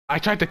I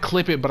tried to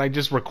clip it, but I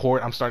just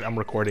record. I'm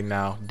recording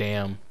now.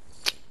 Damn.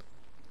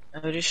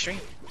 Oh, just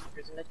stream.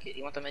 Here's a med kit.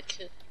 You want the med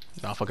kit?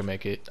 No, I'll fucking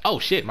make it. Oh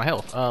shit, my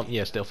health.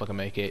 Yeah, still fucking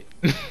make it.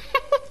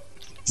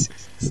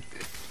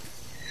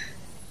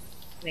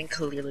 Man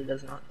clearly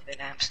does not give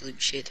an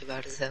absolute shit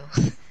about his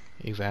health.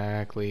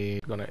 Exactly.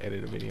 I'm gonna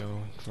edit a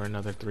video for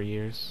another 3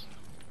 years.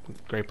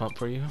 Great pump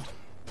for you.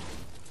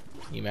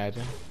 Can you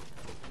imagine?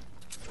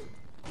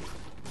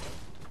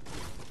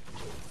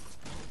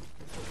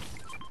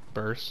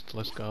 Burst.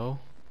 Let's go.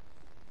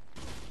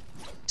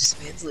 This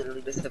man's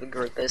literally just have a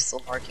great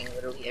pistol marking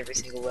literally every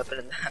single weapon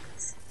in the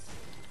house.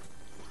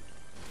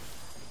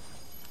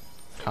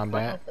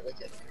 Combat.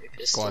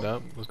 Squad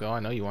up. Let's go. I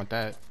know you want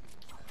that.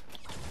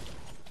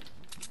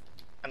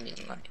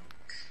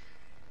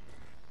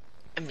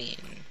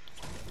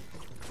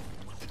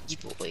 You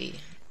boy.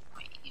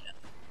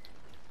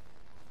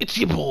 It's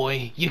your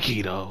boy,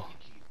 Yukito.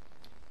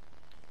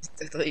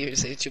 I thought you were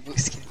saying it's your boy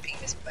skin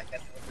penis back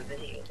at the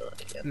video.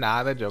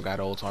 Nah, that joke got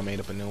old, so I made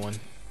up a new one.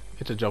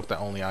 It's a joke that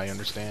only I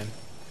understand.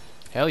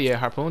 Hell yeah,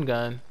 harpoon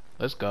gun.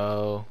 Let's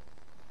go.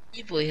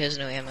 Your boy has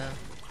no ammo.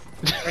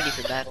 Ready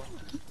for battle.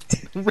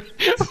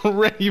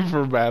 Ready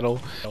for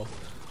battle.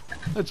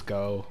 Let's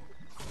go.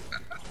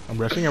 I'm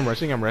rushing.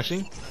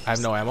 I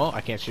have no ammo. I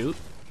can't shoot.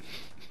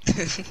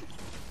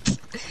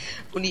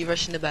 When you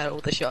rush into battle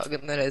with a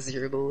shotgun that has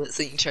 0 bullets,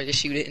 and you try to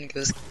shoot it and it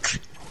goes,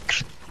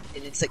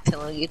 and it's like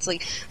telling you, it's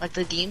like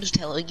the game's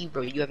telling you,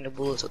 bro, you have no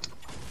bullets. What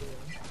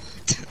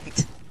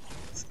the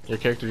Your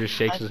character just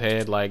shakes his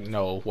head like,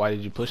 no, why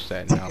did you push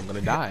that? Now I'm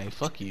gonna die.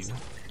 Fuck you.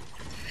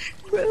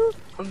 Bro,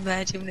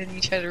 imagine when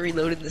you try to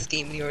reload in this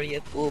game and you already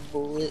have full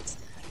bullets,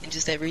 and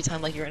just every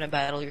time like you're in a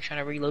battle, you're trying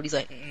to reload, he's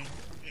like,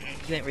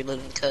 you ain't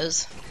reloading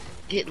because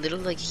it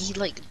literally like he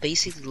like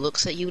basically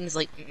looks at you and is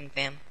like,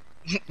 fam.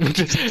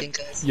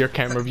 Your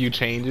camera view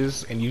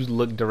changes and you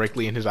look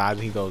directly in his eyes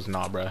and he goes,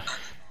 nah, bruh.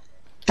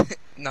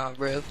 Nah,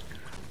 bro.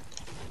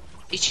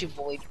 It's your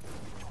boy.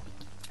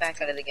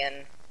 Back at it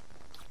again.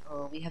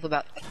 We have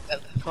about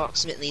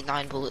approximately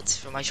 9 bullets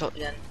for my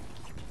shotgun.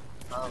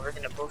 We're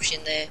gonna push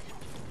in there.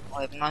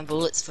 I have 9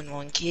 bullets for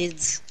 9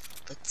 kids.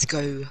 Let's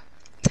go.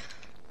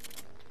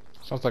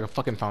 Sounds like a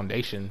fucking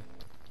foundation.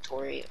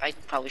 Tori, I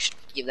probably should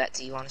give that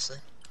to you, honestly.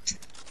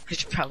 I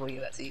should probably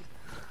give that to you.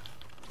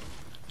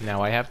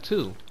 Now I have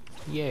 2.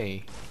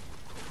 Yay.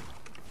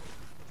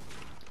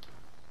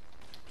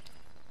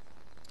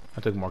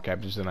 I took more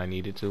cabbages than I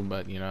needed to,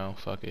 but you know,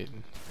 fuck it.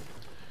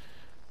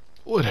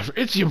 Whatever.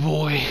 It's your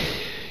boy,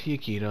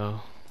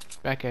 Yukito.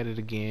 Back at it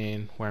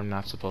again, where I'm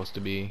not supposed to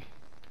be.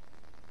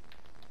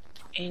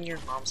 And your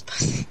mom's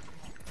pussy.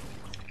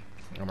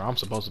 I'm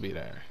supposed to be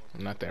there.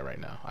 I'm not there right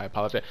now. I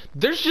apologize.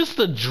 There's just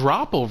a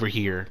drop over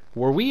here.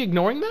 Were we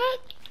ignoring that?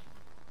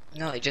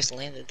 No, it just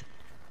landed.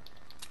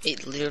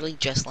 It literally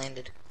just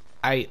landed.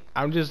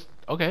 I'm just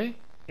okay.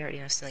 You already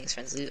know stealing his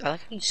friends. I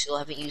like how you still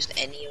haven't used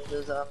any of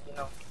those, you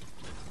know.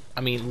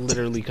 I mean,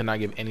 literally could not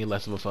give any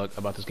less of a fuck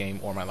about this game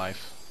or my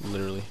life.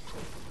 Literally.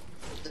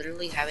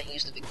 Literally haven't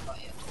used the big pot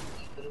yet.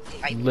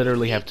 I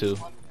literally have 2.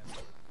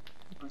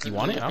 You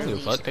want it? I don't give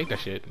a fuck. Take that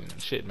shit.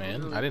 Shit,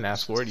 man. I didn't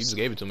ask for it. You just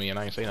gave it to me and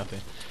I didn't say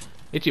nothing.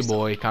 It's your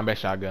boy, combat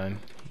shotgun.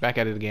 Back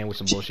at it again with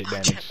some bullshit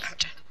damage. I'm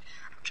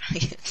trying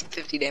to get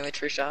 50 damage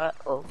per shot.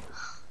 Oh.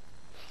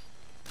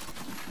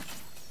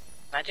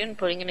 Imagine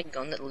putting in a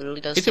gun that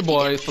literally does. It's your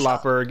boy,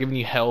 Flopper, giving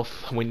you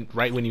health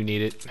right when you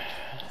need it.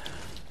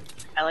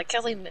 I like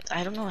how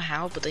I don't know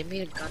how, but they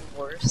made a gun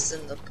worse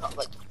than the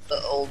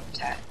old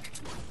attack.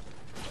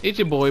 It's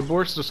your boy,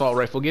 Boris assault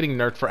rifle, getting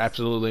nerfed for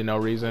absolutely no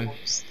reason.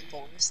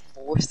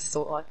 Boris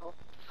assault rifle.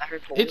 I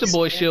heard Boris. It's a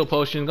boy, shield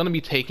potion, gonna be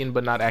taken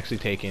but not actually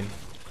taken.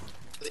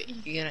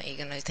 You're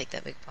gonna take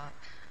that big pot.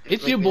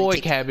 It's your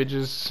boy,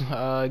 cabbages,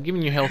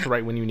 giving you health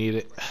right when you need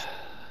it.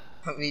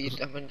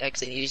 I'm gonna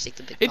actually need you to take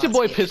the big pot. It's your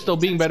boy, pistol,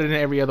 being better than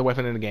every other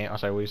weapon in the game. I'm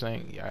sorry, what are you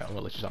saying? Yeah, I'm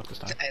gonna let you talk this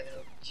time. I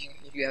know.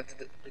 You have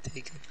to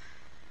take him.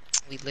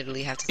 We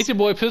literally have to. It's your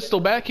boy, pistol,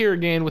 back here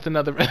again with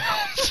another.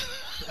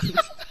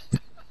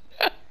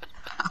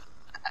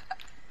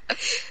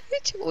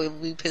 It's your boy,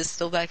 Blue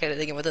Pistol, back at it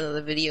again with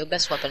another video.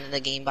 Best weapon in the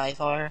game by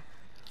far.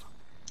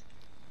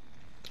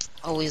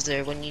 Always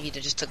there when you need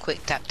to just a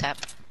quick tap tap.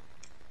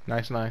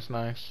 Nice.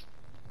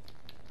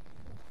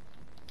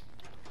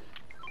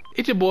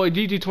 It's your boy,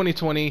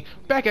 GG2020,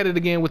 back at it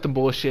again with the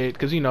bullshit,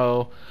 cause you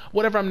know,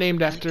 whatever I'm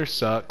named after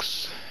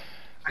sucks.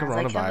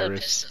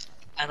 Coronavirus.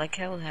 I like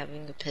how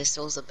having a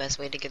pistol is the best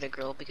way to get a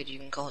girl because you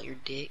can call it your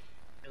dick.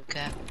 No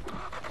cap.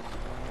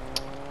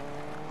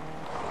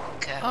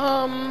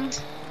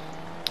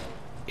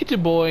 It's your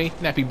boy,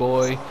 Nappy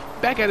Boy,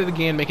 back at it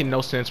again, making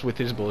no sense with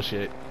his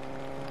bullshit.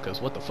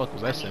 Cause what the fuck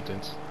was that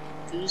sentence?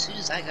 Who's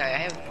that guy? I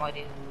have no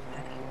idea who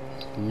that guy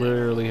is.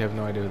 Literally have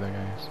no idea who that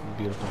guy is.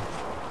 Beautiful.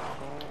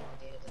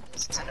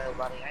 I know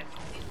nobody. I have no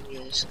idea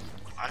who he is.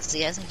 Honestly,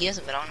 he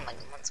hasn't been on in like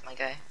months, my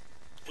guy.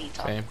 What are you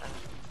talking about?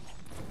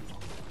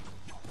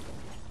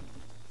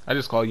 I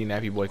just call you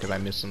Nappy Boy because I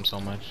miss him so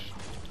much.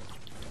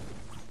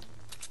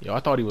 Yo, I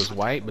thought he was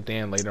white, but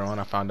then later on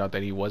I found out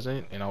that he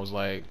wasn't, and I was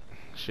like,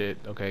 Shit.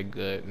 Okay,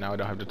 good. Now I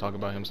don't have to talk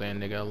about him saying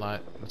nigga a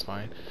lot. That's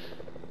fine.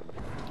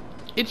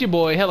 It's your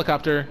boy,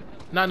 helicopter.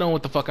 Not knowing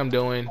what the fuck I'm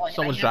doing. Oh,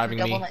 Someone's driving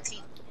me.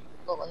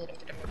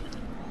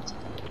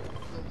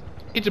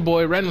 It's your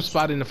boy, random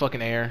spot in the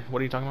fucking air. What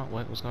are you talking about?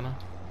 What? What's going on?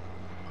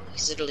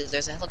 Literally,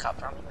 there's a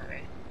helicopter on me,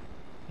 right?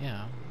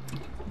 Yeah.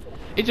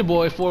 It's your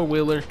boy,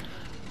 four-wheeler.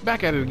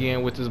 Back at it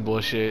again with this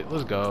bullshit.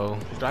 Let's go.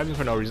 Driving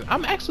for no reason.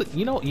 I'm actually,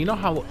 you know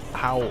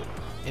how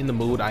in the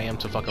mood I am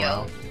to fuck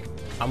around.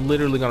 I'm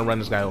literally gonna run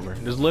this guy over.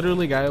 There's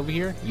literally a guy over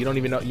here. You don't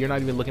even know. You're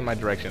not even looking my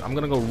direction. I'm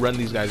gonna go run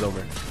these guys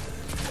over.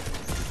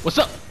 What's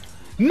up?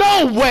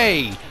 No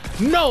way!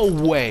 No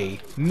way!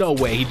 No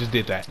way! He just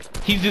did that.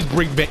 He just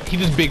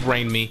big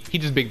brained me. He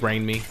just big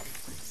brained me.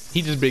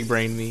 He just big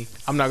brained me.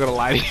 I'm not gonna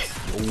lie to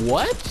you.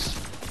 What?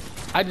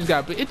 I just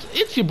got.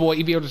 It's your boy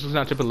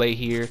EVL-J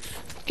here,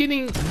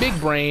 getting big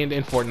brained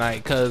in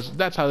Fortnite because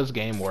that's how this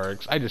game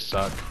works. I just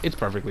suck. It's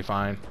perfectly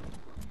fine.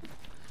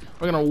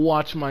 We're gonna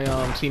watch my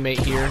teammate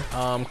here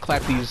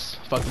clap these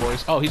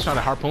fuckboys. Oh, he's trying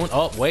to harpoon.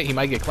 Oh, wait, he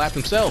might get clapped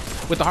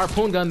himself with the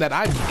harpoon gun that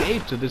I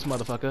gave to this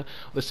motherfucker.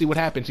 Let's see what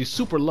happens. He's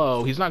super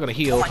low. He's not gonna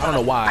heal. I don't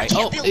know why.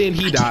 Oh, and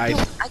he dies.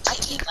 I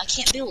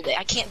can't build it.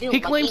 I can't build. He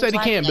claims that he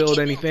can't build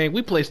anything.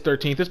 We placed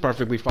 13th. It's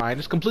perfectly fine.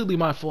 It's completely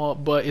my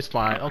fault, but it's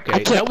fine.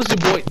 Okay, that was your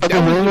boy. That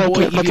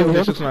was your boy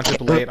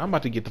EVL-J. I'm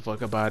about to get the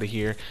fuck up out of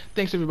here.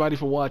 Thanks everybody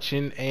for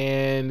watching,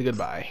 and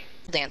goodbye.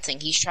 Dancing.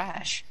 He's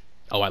trash.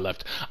 Oh, I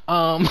left.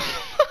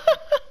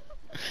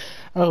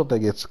 I hope that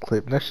gets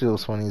clipped. That shit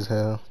was funny as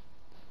hell.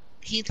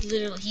 He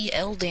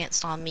L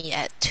danced on me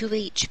at 2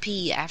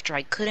 HP after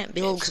I couldn't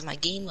build because my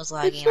game was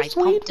lagging. I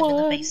pumped him in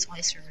the face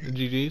twice.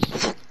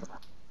 GG's.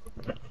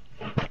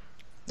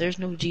 There's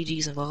no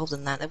GG's involved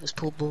in that. That was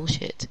pulled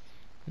bullshit.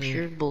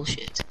 Pure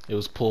bullshit. It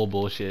was pulled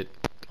bullshit,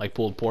 like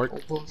pulled pork.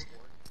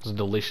 It's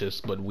delicious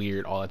but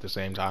weird all at the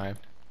same time.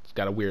 It's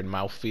got a weird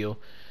mouth feel.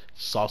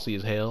 Saucy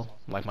as hell,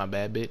 like my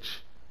bad bitch.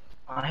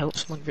 I hope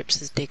someone rips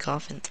his dick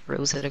off and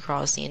throws it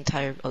across the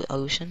entire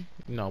ocean.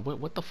 No,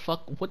 what the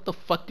fuck? What the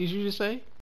fuck did you just say?